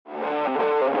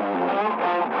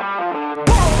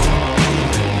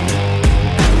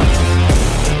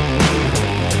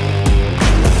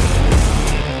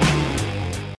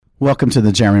Welcome to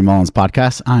the Jeremy Mullins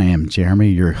Podcast. I am Jeremy,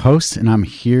 your host, and I'm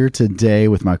here today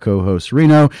with my co-host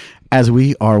Reno as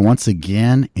we are once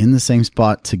again in the same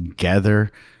spot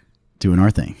together doing our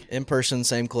thing. In person,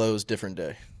 same clothes, different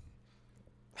day.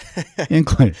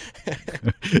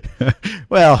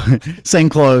 Well, same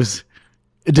clothes,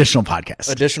 additional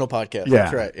podcast. Yeah.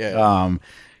 That's right. Yeah.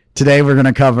 Today we're going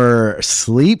to cover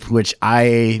sleep, which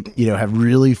I, have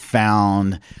really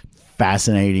found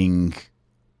fascinating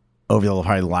over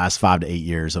probably the last 5 to 8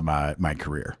 years of my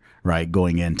career, right?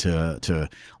 Going into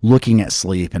looking at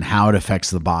sleep and how it affects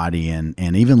the body and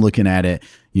even looking at it,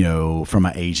 from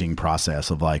an aging process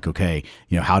of like, okay,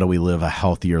 how do we live a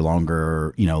healthier,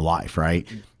 longer, life, right?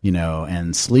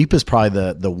 And sleep is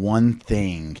probably the one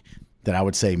thing that I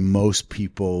would say most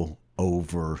people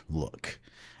overlook.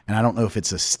 And I don't know if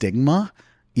it's a stigma,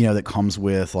 that comes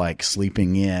with like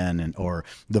sleeping in or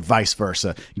the vice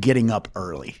versa, getting up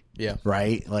early. Yeah.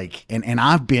 Right. Like, and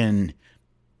I've been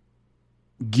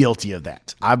guilty of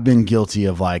that. I've been guilty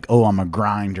of like, oh, I'm a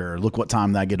grinder. Look what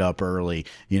time I get up early,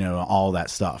 all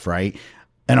that stuff. Right.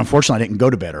 And unfortunately I didn't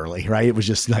go to bed early. Right. It was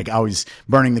just like I was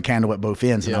burning the candle at both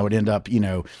ends and I would end up,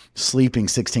 sleeping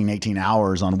 16, 18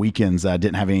 hours on weekends that I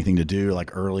didn't have anything to do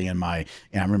like early and I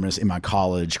remember this in my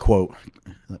college quote,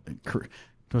 do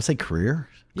I say career?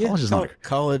 College is not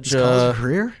college. College a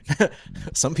career?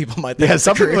 Some people might think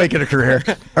some people make it a career.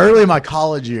 Early in my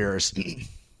college years,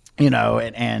 and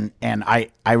I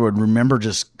would remember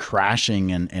just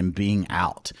crashing and being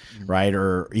out, right?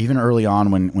 Or even early on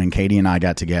when Katie and I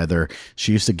got together,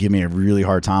 she used to give me a really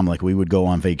hard time. Like we would go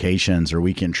on vacations or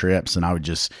weekend trips and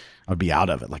I'd be out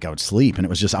of it. Like I would sleep and it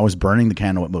was just, I was burning the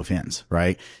candle at both ends,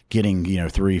 right? Getting,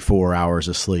 3-4 hours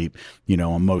of sleep,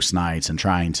 on most nights and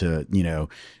trying to,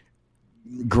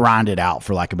 grind it out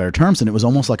for lack of better terms. And it was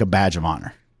almost like a badge of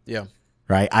honor. Yeah.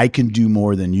 Right. I can do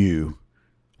more than you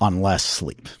on less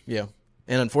sleep. Yeah.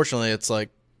 And unfortunately it's like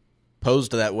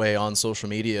posed that way on social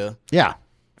media. Yeah.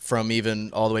 From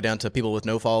even all the way down to people with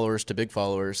no followers to big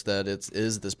followers, that it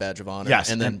is this badge of honor. Yes.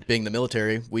 And then being the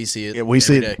military, we see it. We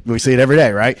see it every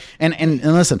day. Right. And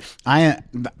listen, I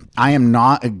am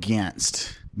not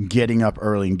against getting up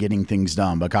early and getting things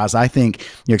done because I think,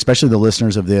 especially the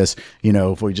listeners of this,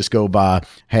 if we just go by,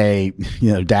 hey,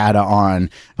 data on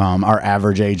our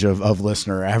average age of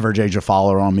listener, average age of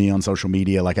follower on me on social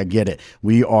media, like I get it.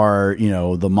 We are,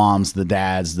 the moms, the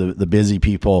dads, the busy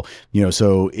people,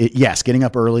 so yes, getting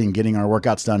up early and getting our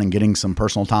workouts done and getting some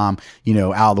personal time,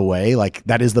 out of the way, like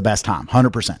that is the best time,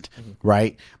 100%.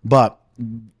 Right. But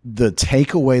the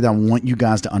takeaway that I want you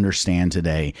guys to understand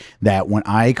today, that when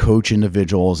I coach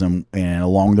individuals and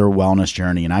along their wellness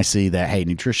journey and I see that, hey,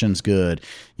 nutrition's good,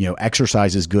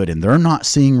 exercise is good, and they're not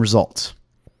seeing results,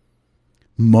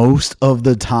 most of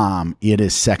the time it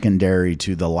is secondary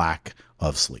to the lack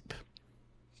of sleep.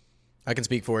 I can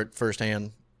speak for it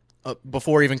firsthand.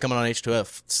 Before even coming on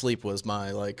H2F, sleep was my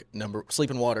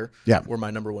sleep and water were my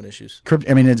number one issues.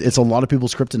 I mean, it's a lot of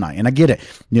people's kryptonite, and I get it.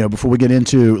 Before we get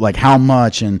into like how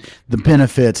much and the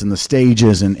benefits and the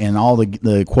stages and all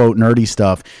the quote nerdy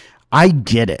stuff, I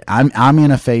get it. I'm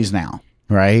in a phase now,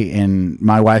 right? And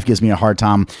my wife gives me a hard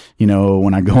time,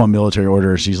 when I go on military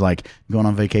orders. She's like, "Going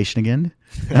on vacation again?"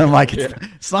 And I'm like,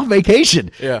 it's not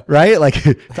vacation, right? Like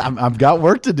I've got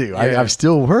work to do. I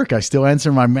still work. I still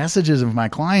answer my messages with my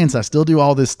clients. I still do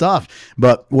all this stuff.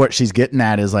 But what she's getting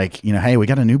at is like, hey, we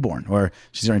got a newborn, or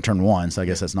she's already turned 1. So I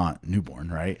guess that's not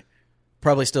newborn, right?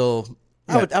 Probably still.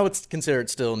 I would consider it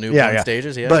still newborn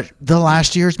stages. Yeah. But the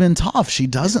last year's been tough. She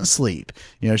doesn't sleep.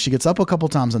 She gets up a couple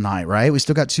times a night, right? We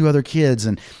still got 2 other kids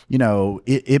and,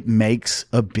 it makes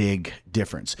a big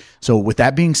difference. So with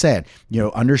that being said,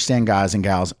 understand, guys and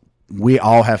gals, we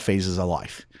all have phases of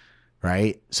life,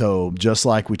 right? So just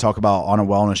like we talk about on a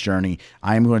wellness journey,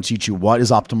 I am going to teach you what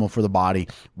is optimal for the body,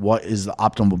 what is the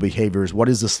optimal behaviors, what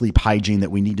is the sleep hygiene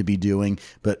that we need to be doing.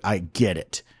 But I get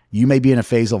it. You may be in a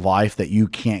phase of life that you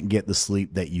can't get the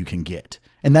sleep that you can get,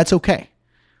 and that's okay.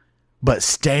 But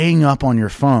staying up on your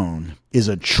phone is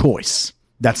a choice.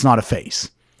 That's not a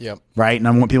phase. Yep. Right? And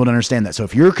I want people to understand that. So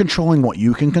if you're controlling what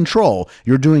you can control,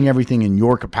 you're doing everything in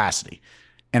your capacity.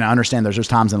 And I understand there's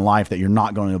times in life that you're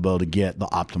not going to be able to get the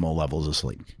optimal levels of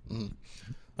sleep.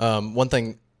 Mm-hmm. One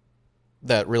thing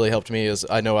that really helped me is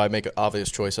I know I make an obvious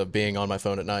choice of being on my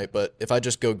phone at night, but if I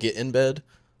just go get in bed,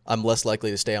 I'm less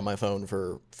likely to stay on my phone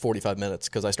for 45 minutes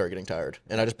because I start getting tired,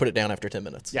 and I just put it down after 10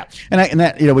 minutes. Yeah, and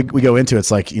that we go into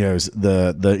it's like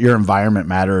the your environment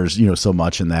matters so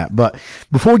much in that. But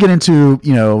before we get into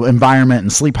environment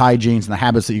and sleep hygienes and the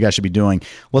habits that you guys should be doing,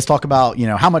 let's talk about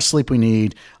how much sleep we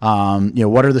need.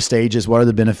 What are the stages? What are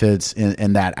the benefits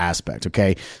in that aspect?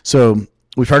 Okay, so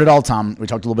we've heard it all the time. We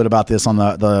talked a little bit about this on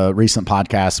the recent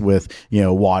podcast with,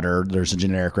 water. There's a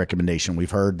generic recommendation.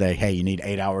 We've heard that, hey, you need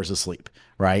 8 hours of sleep,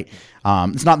 right?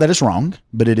 It's not that it's wrong,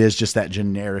 but it is just that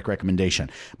generic recommendation.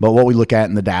 But what we look at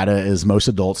in the data is most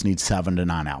adults need 7 to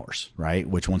 9 hours, right?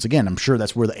 Which, once again, I'm sure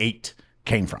that's where the 8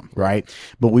 came from, right?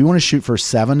 But we want to shoot for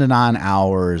 7 to 9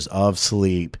 hours of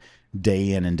sleep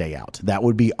day in and day out. That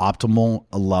would be optimal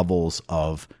levels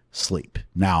of sleep.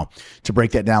 Now, to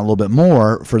break that down a little bit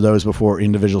more for those before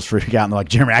individuals freak out and they're like,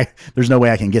 Jeremy, there's no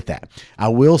way I can get that. I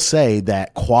will say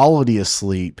that quality of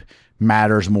sleep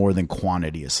matters more than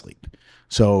quantity of sleep.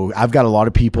 So I've got a lot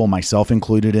of people, myself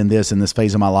included in this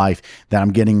phase of my life, that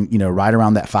I'm getting, right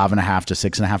around that 5.5 to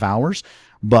 6.5 hours.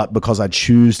 But because I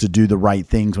choose to do the right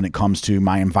things when it comes to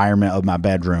my environment of my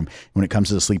bedroom, when it comes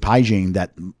to the sleep hygiene,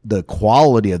 that the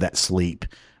quality of that sleep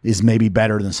is maybe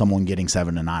better than someone getting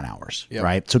 7 to 9 hours,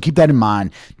 right? So keep that in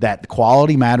mind, that the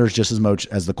quality matters just as much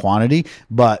as the quantity.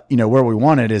 But, where we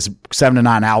want it is 7 to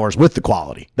 9 hours with the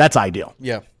quality. That's ideal.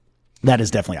 Yeah. That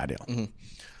is definitely ideal.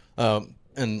 Mm-hmm.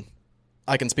 And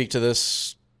I can speak to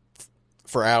this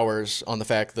for hours on the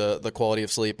fact the quality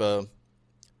of sleep.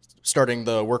 Starting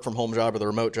the work from home job or the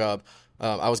remote job,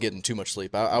 I was getting too much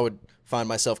sleep. I would find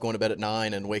myself going to bed at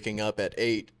 9 and waking up at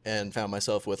 8 and found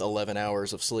myself with 11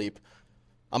 hours of sleep.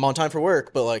 I'm on time for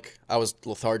work, but I was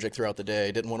lethargic throughout the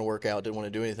day. Didn't want to work out, didn't want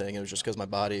to do anything. It was just because my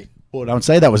body. Well, I would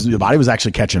say that was the body was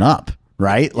actually catching up,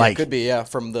 right? Yeah, it could be,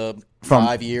 from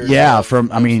 5 years. Yeah,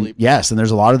 sleep. yes, and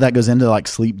there's a lot of that goes into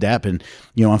sleep depth, and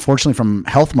unfortunately, from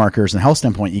health markers and health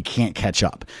standpoint, you can't catch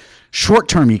up. Short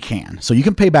term, you can. So you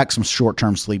can pay back some short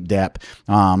term sleep debt.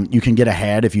 You can get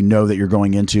ahead if you know that you're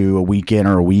going into a weekend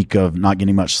or a week of not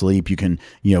getting much sleep. You can,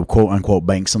 quote unquote,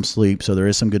 bank some sleep. So there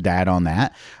is some good data on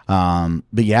that.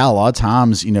 But yeah, a lot of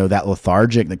times, that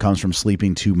lethargic that comes from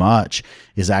sleeping too much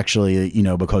is actually,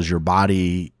 because your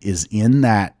body is in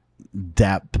that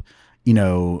depth,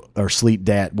 or sleep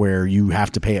debt where you have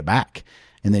to pay it back.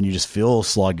 And then you just feel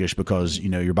sluggish because,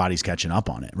 your body's catching up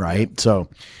on it. Right. So,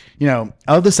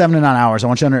 of the 7 to 9 hours, I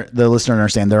want the listener to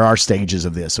understand there are stages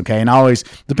of this. Okay. And always,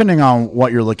 depending on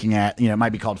what you're looking at, it might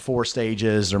be called 4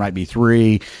 stages. There might be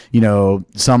 3,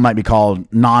 some might be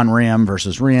called non-REM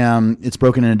versus REM. It's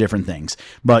broken into different things,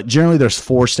 but generally there's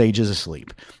 4 stages of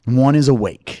sleep. One is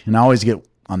awake. And I always get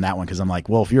on that one because I'm like,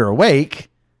 well, if you're awake,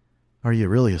 are you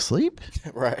really asleep?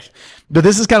 Right. But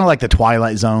this is kind of like the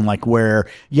twilight zone, where,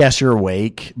 yes, you're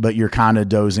awake, but you're kind of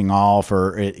dozing off,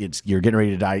 or you're getting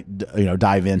ready to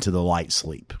dive into the light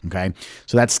sleep. Okay.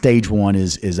 So that's stage 1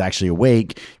 is actually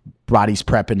awake. Body's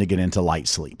prepping to get into light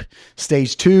sleep.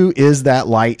 Stage 2 is that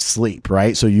light sleep,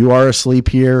 right? So you are asleep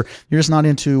here. You're just not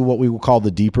into what we will call the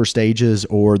deeper stages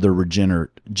or the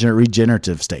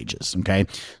regenerative stages. Okay.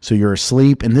 So you're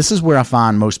asleep. And this is where I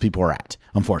find most people are at.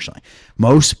 Unfortunately,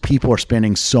 most people are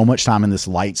spending so much time in this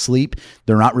light sleep,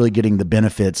 they're not really getting the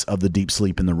benefits of the deep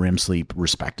sleep and the REM sleep,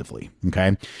 respectively.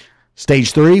 Okay.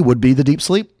 Stage 3 would be the deep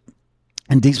sleep.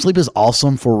 And deep sleep is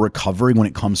awesome for recovery when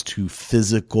it comes to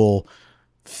physical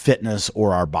fitness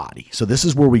or our body. So this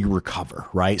is where we recover,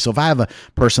 right? So if I have a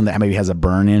person that maybe has a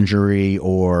burn injury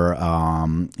or, a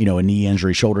knee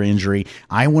injury, shoulder injury,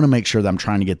 I want to make sure that I'm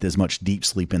trying to get as much deep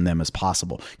sleep in them as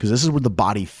possible, because this is where the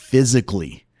body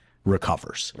physically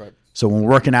recovers. Right. So when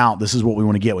we're working out, this is what we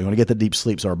want to get. We want to get the deep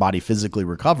sleep so our body physically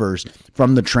recovers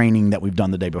from the training that we've done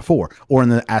the day before, or in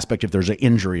the aspect if there's an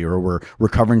injury or we're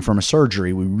recovering from a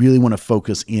surgery, we really want to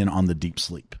focus in on the deep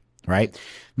sleep, right?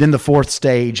 Then the 4th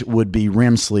stage would be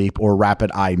REM sleep or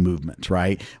rapid eye movement,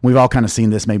 right? We've all kind of seen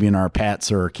this maybe in our pets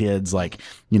or our kids,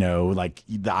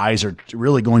 the eyes are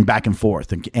really going back and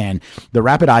forth. And the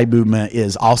rapid eye movement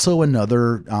is also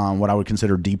another, what I would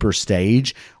consider deeper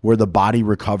stage where the body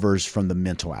recovers from the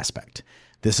mental aspect.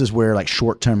 This is where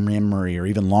short-term memory or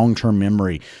even long-term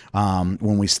memory,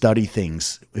 when we study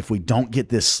things, if we don't get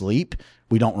this sleep,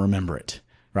 we don't remember it,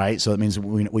 right? So it means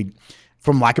we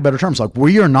from lack of better terms,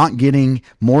 we are not getting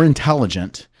more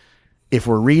intelligent if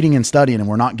we're reading and studying and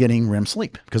we're not getting REM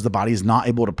sleep, because the body is not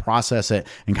able to process it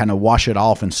and kind of wash it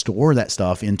off and store that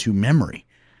stuff into memory,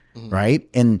 right?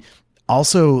 And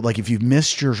also, if you've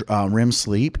missed your REM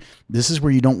sleep, this is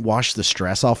where you don't wash the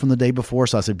stress off from the day before.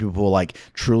 So I say people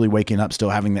truly waking up, still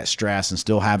having that stress and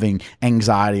still having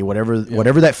anxiety, whatever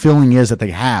that feeling is that they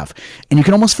have. And you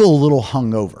can almost feel a little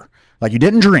hungover, you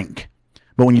didn't drink.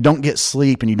 But when you don't get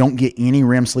sleep and you don't get any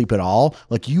REM sleep at all,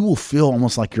 you will feel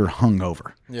almost like you're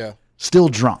hungover. Yeah. Still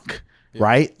drunk,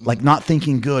 right? Not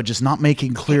thinking good, just not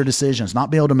making clear decisions,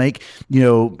 not be able to make,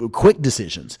 quick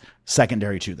decisions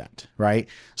secondary to that, right?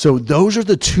 So those are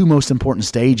the 2 most important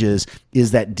stages,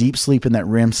 is that deep sleep and that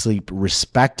REM sleep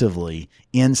respectively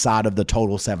inside of the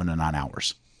total 7 to 9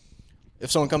 hours.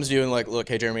 if someone comes to you and like, look,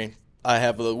 hey Jeremy, I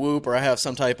have the Whoop or I have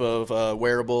some type of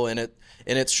wearable and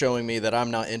it's showing me that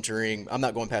I'm not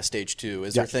going past stage 2.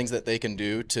 Is there things that they can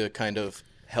do to kind of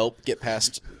help get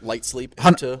past light sleep?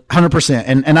 100%.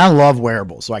 And I love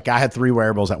wearables. Like I had 3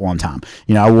 wearables at one time.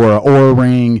 You know, I wore an Oura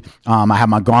Ring, I have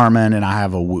my Garmin, and I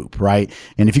have a Whoop, right?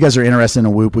 And if you guys are interested in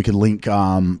a Whoop, we could link, a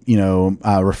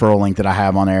referral link that I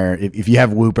have on there. If you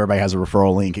have Whoop, everybody has a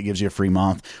referral link. It gives you a free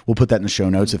month. We'll put that in the show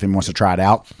notes if anyone wants to try it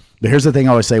out. But here's the thing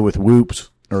I always say with Whoops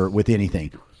or with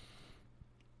anything.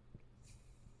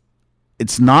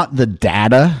 It's not the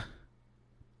data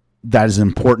that is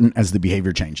important as the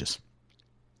behavior changes.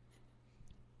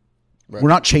 Right. We're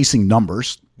not chasing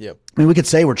numbers. Yep. I mean, we could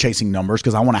say we're chasing numbers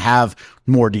because I want to have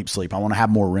more deep sleep. I want to have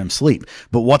more REM sleep.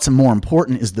 But what's more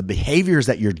important is the behaviors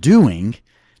that you're doing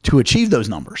to achieve those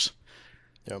numbers.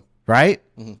 Yep. Right?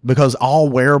 Mm-hmm. Because all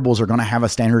wearables are going to have a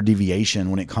standard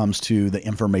deviation when it comes to the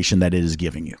information that it is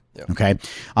giving you. Yep. Okay.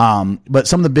 But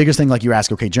some of the biggest thing, like you ask,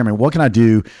 okay, Jeremy, what can I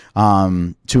do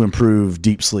to improve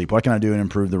deep sleep? What can I do to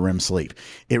improve the REM sleep?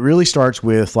 It really starts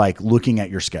with like looking at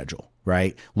your schedule.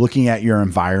 Right? Looking at your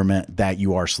environment that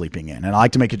you are sleeping in. And I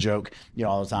like to make a joke,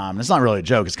 all the time. And it's not really a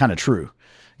joke. It's kind of true.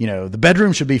 The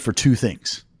bedroom should be for 2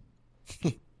 things.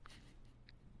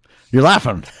 You're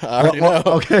laughing. I already know.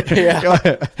 Okay.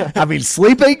 Yeah. I mean,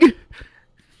 sleeping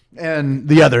and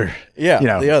the other. Yeah.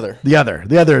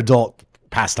 The other adult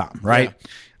pastime. Right.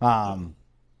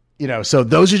 Yeah. So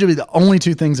those usually be the only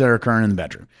 2 things that are occurring in the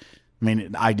bedroom. I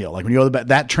mean, ideal. Like when you go to bed,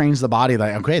 that trains the body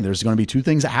like, okay, there's going to be 2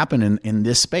 things that happen in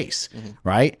this space,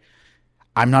 right?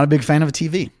 I'm not a big fan of a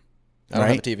TV. I don't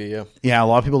have a TV, yeah. Yeah, a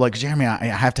lot of people are like, Jeremy, I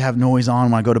have to have noise on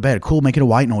when I go to bed. Cool, make it a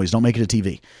white noise. Don't make it a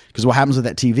TV. Because what happens with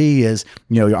that TV is,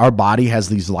 our body has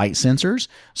these light sensors.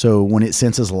 So when it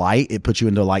senses light, it puts you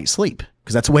into light sleep.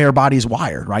 Because that's the way our body is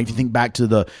wired, right? If you think back to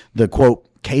the quote,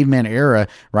 caveman era,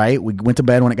 right? We went to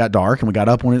bed when it got dark and we got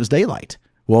up when it was daylight.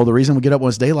 Well, the reason we get up when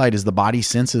it's daylight is the body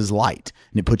senses light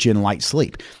and it puts you in light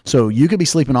sleep. So you could be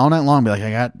sleeping all night long and be like,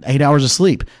 I got 8 hours of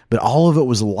sleep, but all of it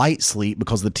was light sleep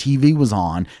because the TV was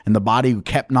on and the body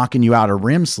kept knocking you out of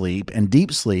REM sleep and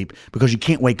deep sleep because you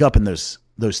can't wake up in those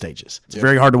stages. It's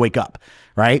very hard to wake up,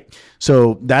 right?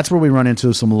 So that's where we run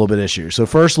into some a little bit of issues. So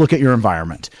first, look at your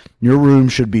environment. Your room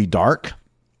should be dark,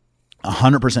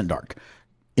 100% dark.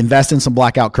 Invest in some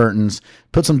blackout curtains,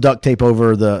 put some duct tape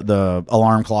over the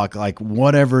alarm clock, like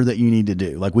whatever that you need to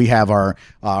do. Like we have our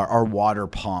water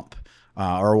pump,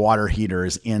 our water heater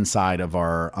is inside of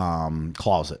our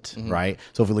closet, right?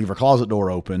 So if we leave our closet door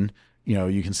open,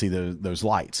 you can see those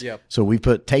lights. Yep. So we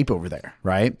put tape over there,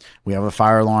 right? We have a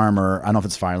fire alarm, or I don't know if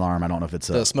it's a fire alarm. I don't know if it's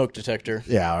the smoke detector.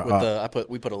 Yeah.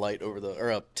 We put a light over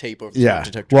a tape over the smoke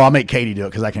detector. Well, I'll make Katie do it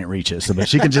because I can't reach it. So, but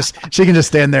she can just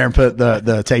stand there and put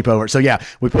the tape over. So yeah,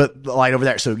 we put the light over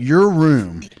there. So your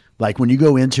room, like when you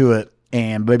go into it,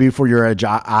 and maybe before your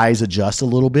eyes adjust a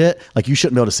little bit, like you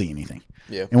shouldn't be able to see anything.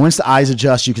 Yeah. And once the eyes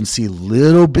adjust, you can see a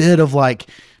little bit of like.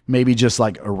 Maybe just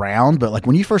like around, but like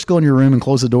when you first go in your room and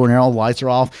close the door and all the lights are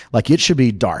off, like it should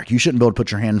be dark. You shouldn't be able to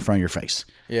put your hand in front of your face.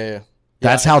 Yeah.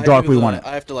 That's how dark we want it.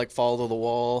 I have to like follow the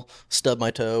wall, stub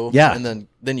my toe. Yeah. And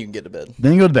then you can get to bed.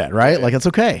 Then you go to bed, right? Yeah. Like it's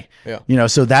okay. Yeah.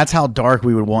 So that's how dark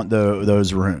we would want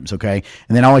those rooms. Okay.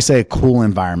 And then I always say a cool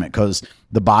environment because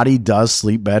the body does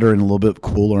sleep better in a little bit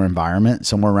cooler environment,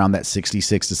 somewhere around that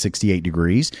 66 to 68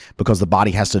 degrees, because the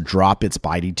body has to drop its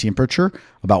body temperature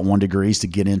about 1 degree to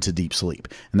get into deep sleep.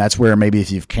 And that's where maybe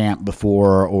if you've camped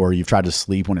before or you've tried to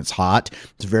sleep when it's hot,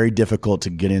 it's very difficult to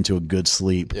get into a good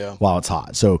sleep while it's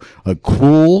hot. So a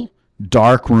cool,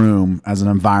 dark room as an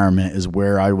environment is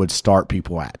where I would start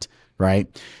people at.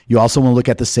 Right. You also want to look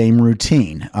at the same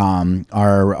routine.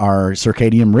 Our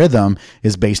circadian rhythm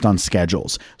is based on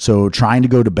schedules. So trying to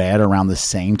go to bed around the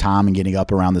same time and getting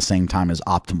up around the same time is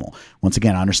optimal. Once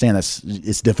again, I understand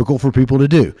it's difficult for people to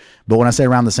do. But when I say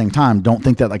around the same time, don't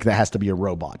think that like that has to be a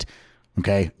robot.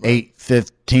 Okay.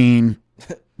 8:15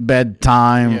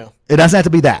 bedtime. Yeah. It doesn't have to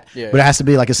be that, but it has to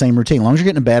be like the same routine. As long as you're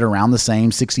getting to bed around the same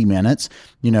 60 minutes,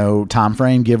 time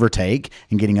frame, give or take,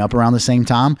 and getting up around the same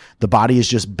time, the body is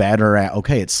just better at,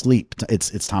 okay, it's sleep.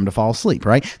 It's time to fall asleep,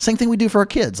 right? Same thing we do for our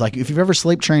kids. Like if you've ever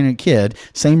sleep trained a kid,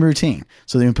 same routine.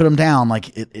 So then we put them down,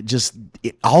 like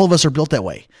all of us are built that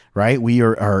way, right? We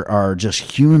are just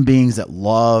human beings that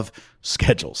love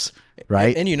schedules.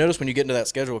 Right. And you notice when you get into that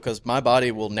schedule, because my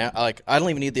body will now, like, I don't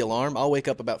even need the alarm. I'll wake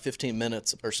up about 15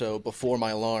 minutes or so before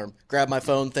my alarm, grab my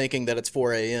phone thinking that it's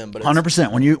 4 a.m. But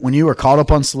 100%. When you are caught up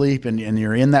on sleep and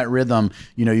you're in that rhythm,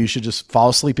 you should just fall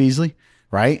asleep easily.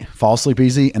 right? Fall asleep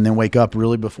easy and then wake up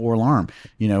really before alarm,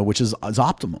 which is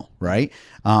optimal, right?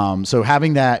 So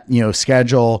having that,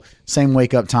 schedule, same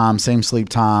wake up time, same sleep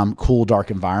time, cool,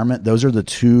 dark environment. Those are the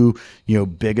two,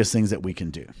 biggest things that we can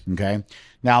do. Okay.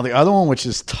 Now the other one, which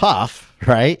is tough,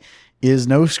 right, is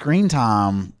no screen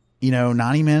time,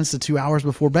 90 minutes to 2 hours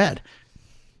before bed.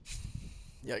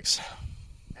 Yikes.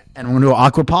 And I'm going to do an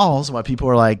awkward pause why people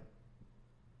are like,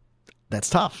 that's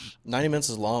tough. 90 minutes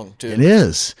is long too. It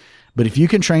is. But if you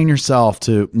can train yourself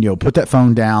to, put that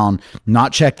phone down,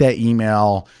 not check that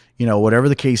email, whatever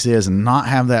the case is, and not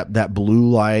have that blue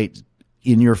light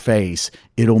in your face,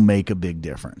 it'll make a big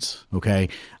difference. Okay.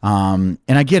 And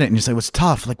I get it. And you say, well, it's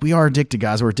tough. Like, we are addicted,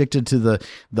 guys. We're addicted to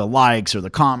the likes or the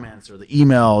comments or the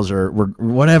emails or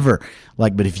whatever.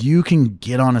 Like, but if you can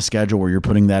get on a schedule where you're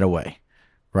putting that away,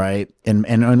 right. And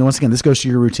once again, this goes to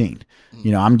your routine.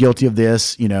 I'm guilty of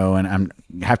this, and I'm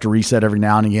have to reset every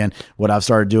now and again. What I've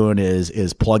started doing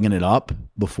is plugging it up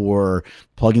before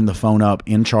plugging the phone up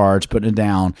in charge, putting it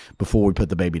down before we put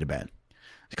the baby to bed.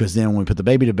 Because then when we put the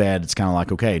baby to bed, it's kind of like,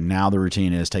 okay, now the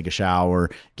routine is take a shower,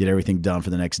 get everything done for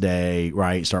the next day,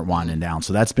 right? Start winding down.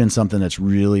 So that's been something that's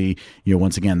really,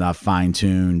 once again, that I've fine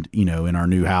tuned, in our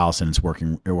new house, and it's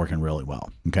working really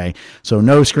well. Okay. So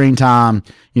no screen time,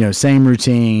 same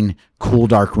routine, cool,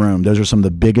 dark room. Those are some of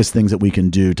the biggest things that we can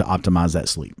do to optimize that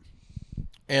sleep.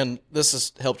 And this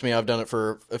has helped me. I've done it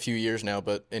for a few years now,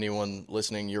 but anyone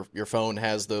listening, your phone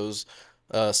has those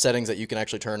settings that you can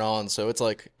actually turn on. So it's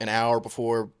like an hour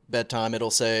before bedtime,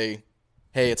 it'll say,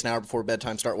 hey, it's an hour before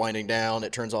bedtime, start winding down.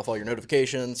 It turns off all your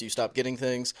notifications. You stop getting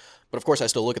things. But of course, I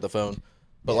still look at the phone.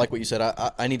 But like what you said,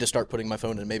 I need to start putting my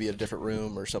phone in maybe a different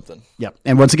room or something. Yep.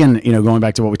 And once again, going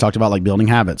back to what we talked about, like building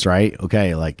habits, right?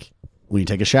 Okay, like when you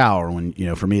take a shower, when,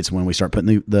 for me, it's when we start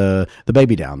putting the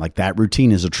baby down. Like, that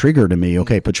routine is a trigger to me.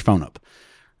 Okay, put your phone up,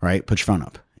 right? Put your phone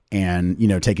up. And,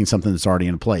 taking something that's already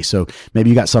in place. So maybe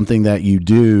you got something that you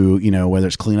do, whether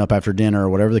it's clean up after dinner or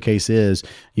whatever the case is,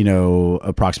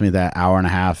 approximately that hour and a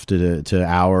half to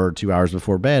hour, 2 hours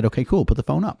before bed. Okay, cool. Put the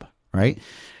phone up, right?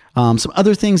 Some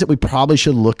other things that we probably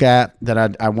should look at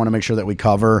that I want to make sure that we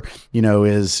cover,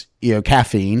 is,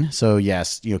 caffeine. So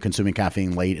yes, consuming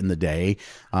caffeine late in the day.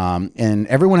 And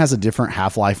everyone has a different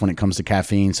half-life when it comes to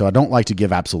caffeine. So I don't like to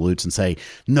give absolutes and say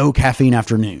no caffeine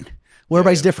after noon. Well,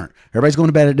 everybody's different. Everybody's going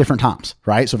to bed at different times,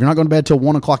 right? So if you're not going to bed till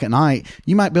 1 o'clock at night,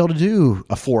 you might be able to do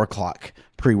a 4 o'clock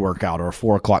pre-workout or a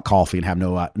 4 o'clock coffee and have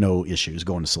no issues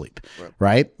going to sleep,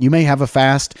 right? You may have a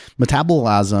fast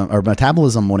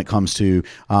metabolism when it comes to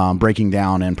breaking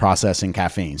down and processing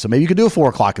caffeine. So maybe you could do a 4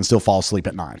 o'clock and still fall asleep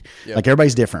at 9. Yep. Like,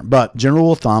 everybody's different. But general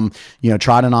rule of thumb,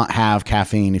 try to not have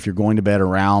caffeine if you're going to bed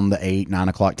around the 8, 9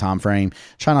 o'clock time frame.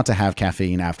 Try not to have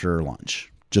caffeine after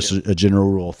lunch. Just a general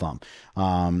rule of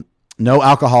thumb. No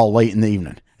alcohol late in the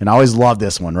evening. And I always love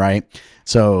this one, right?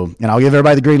 So, and I'll give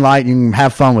everybody the green light. You can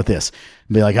have fun with this.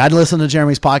 Be like, I'd listen to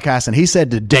Jeremy's podcast and he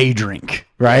said to day drink,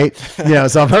 right?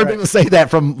 So I've heard people say that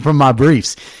from my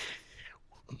briefs.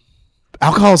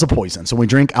 Alcohol is a poison. So when we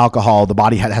drink alcohol, the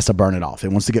body has to burn it off. It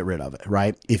wants to get rid of it,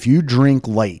 right? If you drink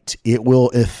late, it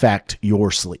will affect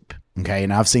your sleep. Okay.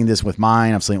 And I've seen this with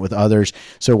mine. I've seen it with others.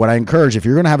 So what I encourage, if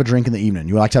you're going to have a drink in the evening,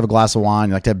 you like to have a glass of wine,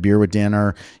 you like to have beer with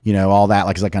dinner, all that,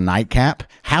 like it's like a nightcap,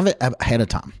 have it ahead of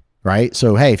time. Right.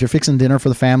 So, hey, if you're fixing dinner for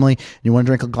the family, you want to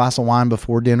drink a glass of wine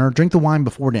before dinner, drink the wine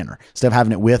before dinner. Instead of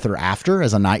having it with or after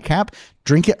as a nightcap,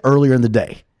 drink it earlier in the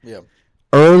day. Yeah.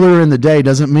 Earlier in the day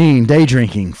doesn't mean day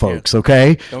drinking, folks.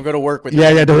 Okay. Don't go to work with.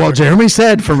 Yeah. Well, Jeremy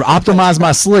said for optimize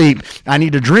my sleep, I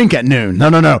need to drink at noon.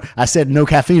 No. I said no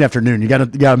caffeine after noon. You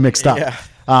got to mix up.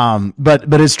 Yeah.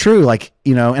 But it's true. Like,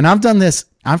 and I've done this.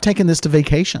 I've taken this to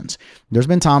vacations. There's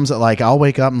been times that like I'll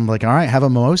wake up and I'm like, all right, have a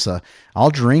mimosa. I'll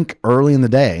drink early in the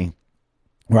day,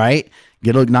 right?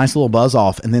 Get a nice little buzz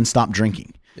off and then stop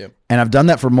drinking. Yep. And I've done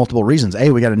that for multiple reasons.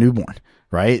 A, we got a newborn,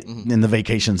 right? Mm-hmm. In the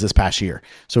vacations this past year.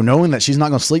 So knowing that she's not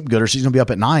going to sleep good or she's going to be up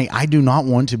at night, I do not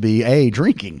want to be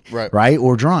drinking, right?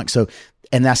 Or drunk. So,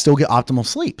 and I still get optimal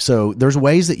sleep. So there's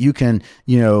ways that you can,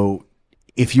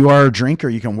 if you are a drinker,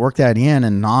 you can work that in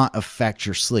and not affect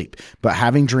your sleep. But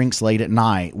having drinks late at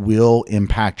night will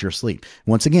impact your sleep.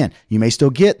 Once again, you may still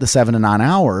get the 7 to 9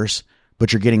 hours,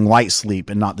 but you're getting light sleep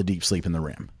and not the deep sleep in the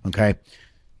REM. Okay.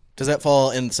 Does that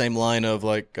fall in the same line of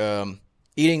like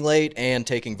eating late and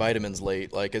taking vitamins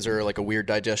late? Like, is there like a weird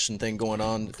digestion thing going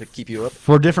on to keep you up?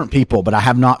 For different people, but I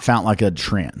have not found like a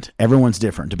trend. Everyone's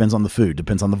different. Depends on the food.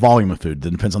 Depends on the volume of food.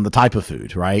 Depends on the type of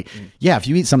food, right? Yeah, if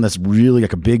you eat something that's really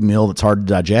like a big meal that's hard to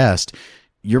digest,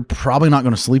 you're probably not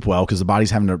going to sleep well because the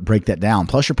body's having to break that down.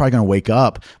 Plus, you're probably going to wake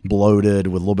up bloated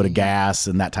with a little bit of gas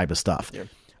and that type of stuff. Yeah.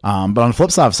 But on the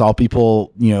flip side, I've saw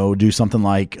people, do something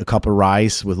like a cup of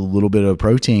rice with a little bit of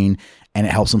protein, and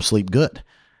it helps them sleep good,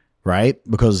 right?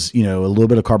 Because, a little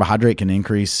bit of carbohydrate can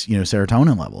increase,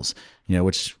 serotonin levels,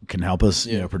 which can help us,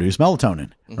 produce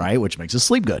melatonin, right? Which makes us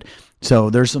sleep good. So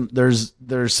there's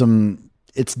some,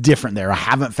 it's different there. I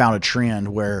haven't found a trend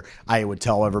where I would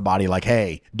tell everybody like,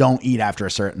 hey, don't eat after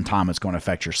a certain time. It's going to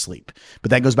affect your sleep.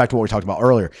 But that goes back to what we talked about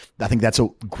earlier. I think that's a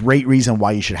great reason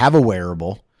why you should have a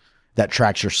wearable that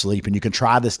tracks your sleep. And you can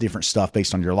try this different stuff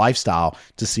based on your lifestyle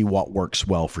to see what works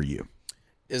well for you.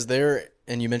 Is there,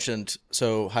 and you mentioned,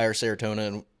 so higher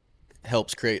serotonin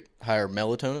helps create higher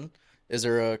melatonin. Is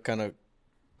there a kind of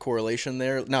correlation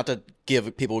there? Not to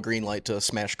give people a green light to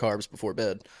smash carbs before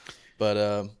bed,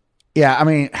 but yeah, I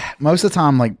mean, most of the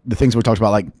time, like the things we talked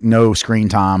about, like no screen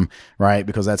time, right?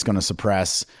 Because that's going to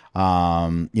suppress,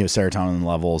 serotonin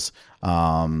levels,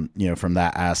 from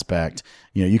that aspect.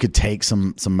 You could take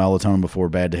some melatonin before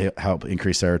bed to help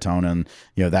increase serotonin,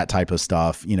 that type of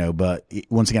stuff, but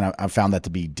once again, I found that to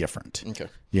be different. Okay.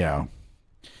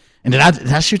 And did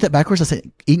I shoot that backwards? I said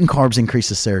eating carbs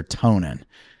increases serotonin,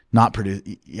 not produce.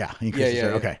 Yeah.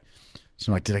 Okay.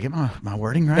 So I'm like, did I get my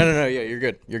wording right? No. Yeah, you're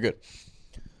good. You're good.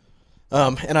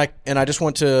 And I just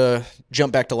want to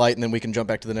jump back to light, and then we can jump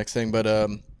back to the next thing. But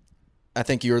I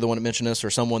think you were the one that mentioned this, or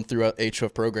someone through a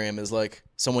HF program, is like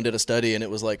someone did a study, and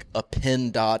it was like a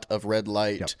pin dot of red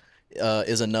light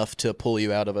is enough to pull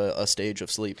you out of a stage of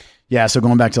sleep. Yeah. So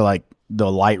going back to like the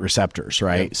light receptors,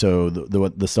 right? Yep. So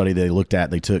the study they looked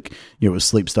at, they took, it was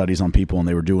sleep studies on people, and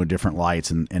they were doing different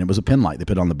lights, and it was a pin light they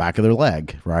put on the back of their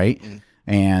leg, right?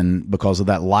 And because of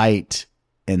that light,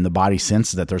 and the body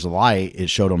senses that there's a light, it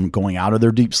showed them going out of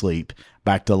their deep sleep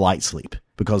back to light sleep,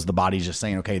 because the body's just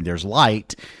saying, okay, there's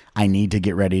light. I need to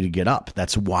get ready to get up.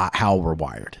 That's how we're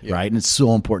wired, right? And it's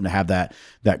so important to have that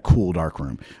cool dark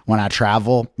room. When I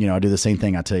travel, I do the same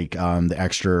thing. I take the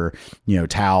extra,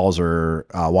 towels or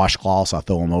washcloths. I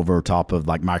throw them over top of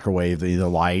like microwave the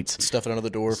lights. Stuff it under the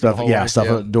door. Stuff at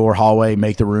the door, hallway.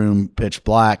 Make the room pitch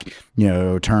black.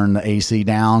 Turn the AC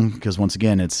down, because once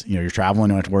again, it's you're traveling. You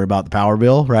don't have to worry about the power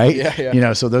bill, right?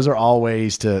 Yeah. So those are all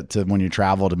ways to when you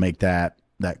travel to make that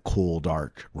cool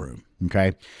dark room.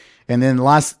 Okay. And then the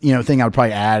last, thing I would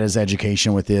probably add as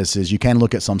education with this is you can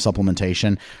look at some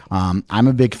supplementation. I'm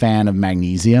a big fan of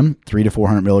magnesium, 300 to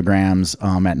 400 milligrams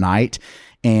at night,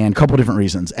 and a couple of different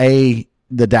reasons.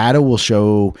 The data will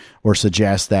show or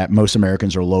suggest that most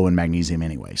Americans are low in magnesium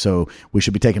anyway. So we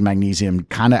should be taking magnesium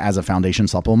kind of as a foundation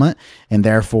supplement. And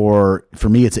therefore, for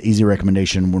me, it's an easy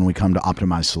recommendation when we come to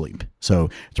optimize sleep. So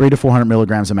 300 to 400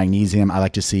 milligrams of magnesium. I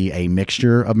like to see a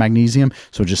mixture of magnesium.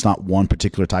 So just not one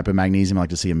particular type of magnesium. I like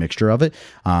to see a mixture of it.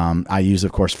 I use,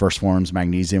 of course, First Form's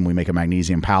magnesium. We make a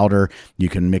magnesium powder. You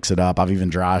can mix it up. I've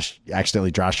even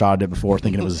accidentally dry shotted it before,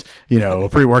 thinking it was, a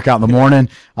pre-workout in the morning.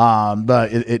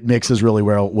 But it mixes really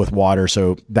well with water.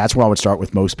 So that's where I would start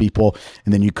with most people.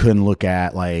 And then you can look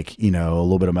at like, a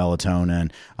little bit of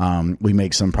melatonin. We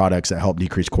make some products that help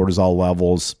decrease cortisol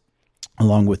levels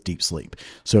along with deep sleep.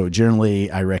 So generally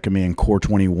I recommend Core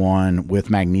 21 with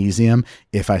magnesium.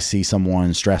 If I see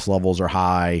someone's stress levels are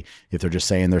high, if they're just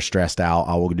saying they're stressed out,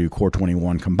 I will do Core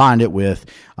 21, combine it with,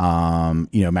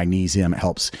 magnesium. It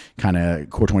helps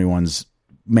Core 21's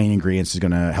main ingredients is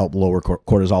going to help lower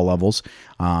cortisol levels.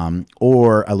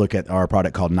 Or I look at our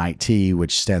product called Night Tea,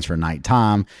 which stands for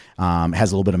nighttime.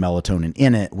 Has a little bit of melatonin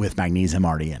in it with magnesium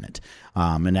already in it.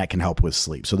 And that can help with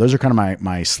sleep. So those are kind of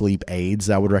my sleep aids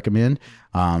I would recommend,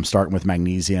 starting with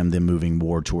magnesium, then moving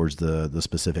more towards the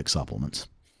specific supplements.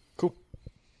 Cool.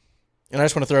 And I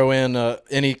just want to throw in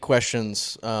any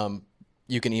questions.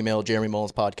 You can email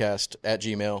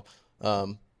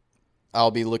jeremymullenspodcast@gmail.com. I'll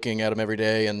be looking at them every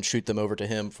day and shoot them over to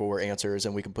him for answers,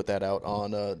 and we can put that out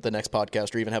on the next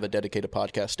podcast, or even have a dedicated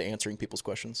podcast to answering people's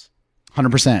questions.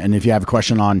 100%. And if you have a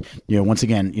question on, once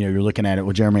again, you're looking at it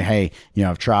with Jeremy, hey,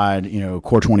 I've tried,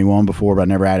 Core 21 before, but I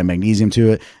never added magnesium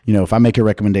to it. If I make a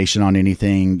recommendation on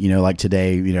anything, like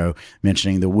today,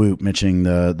 mentioning the Whoop, mentioning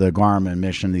the Garmin,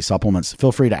 mentioning these supplements,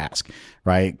 feel free to ask,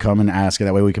 right? Come and ask.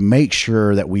 That way we can make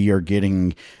sure that we are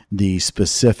getting the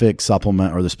specific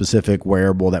supplement or the specific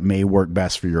wearable that may work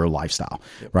best for your lifestyle,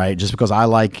 right? Just because I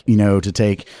like, to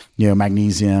take,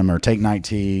 magnesium or take Night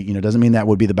Tea, doesn't mean that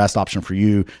would be the best option for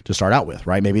you to start out with,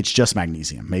 right? Maybe it's just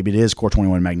magnesium. Maybe it is Core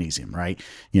 21 magnesium, right?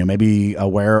 Maybe a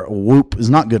Whoop is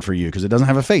not good for you because it doesn't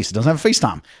have a face. It doesn't have a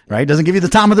FaceTime, right? It doesn't give you the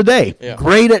time of the day. Yeah.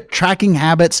 Great at tracking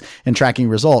habits and tracking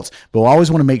results. But we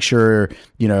always want to make sure,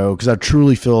 because I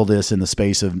truly feel this in the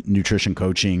space of nutrition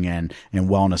coaching and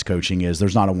wellness coaching, is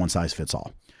there's not a one size fits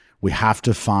all. We have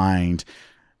to find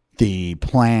the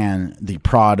plan, the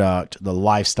product, the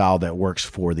lifestyle that works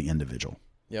for the individual.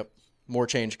 Yep. More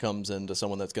change comes into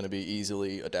someone that's going to be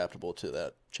easily adaptable to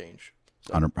that change.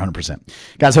 100%.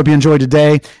 Guys, hope you enjoyed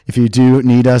today. If you do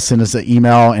need us, send us an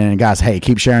email. And guys, hey,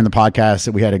 keep sharing the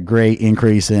podcast. We had a great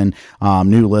increase in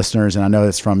new listeners. And I know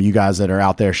it's from you guys that are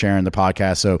out there sharing the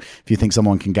podcast. So if you think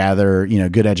someone can gather,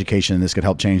 good education, this could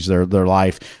help change their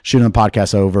life, shoot them the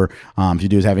podcast over. If you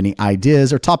do have any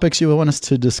ideas or topics you want us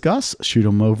to discuss, shoot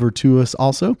them over to us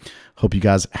also. Hope you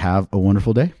guys have a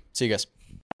wonderful day. See you guys.